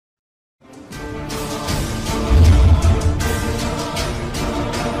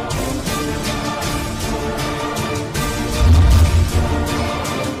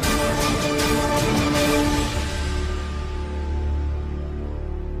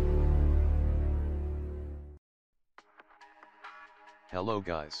Hello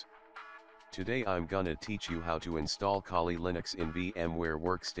guys. Today I'm gonna teach you how to install Kali Linux in VMware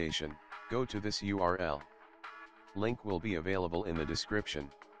WorkStation. Go to this URL. Link will be available in the description.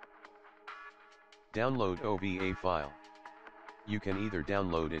 Download OVA file. You can either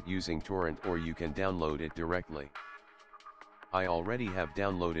download it using torrent or you can download it directly. I already have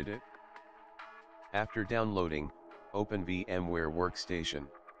downloaded it. After downloading, open VMware WorkStation.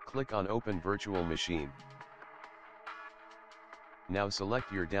 Click on Open Virtual Machine. Now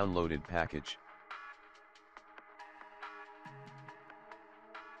select your downloaded package.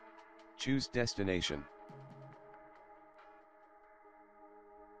 Choose destination.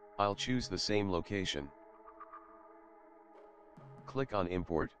 I'll choose the same location. Click on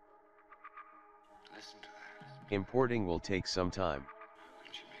Import. Importing will take some time.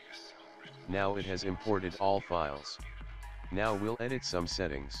 Now it has imported all files. Now we'll edit some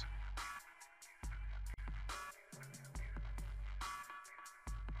settings.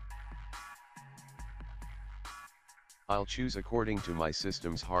 I'll choose according to my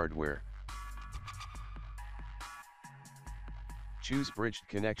system's hardware. Choose bridged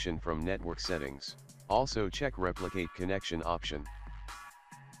connection from network settings. Also check replicate connection option.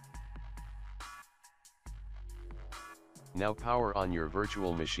 Now power on your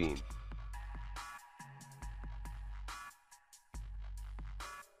virtual machine.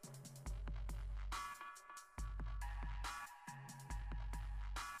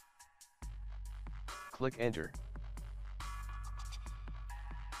 Click Enter.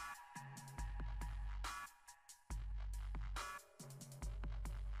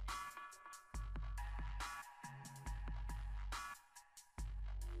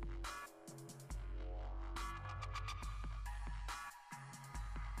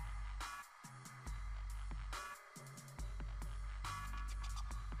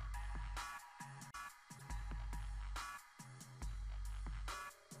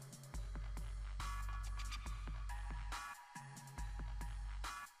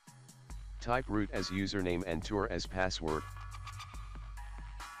 Type root as username and tour as password.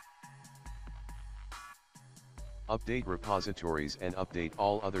 Update repositories and update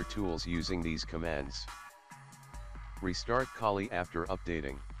all other tools using these commands. Restart Kali after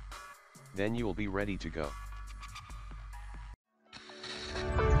updating. Then you'll be ready to go.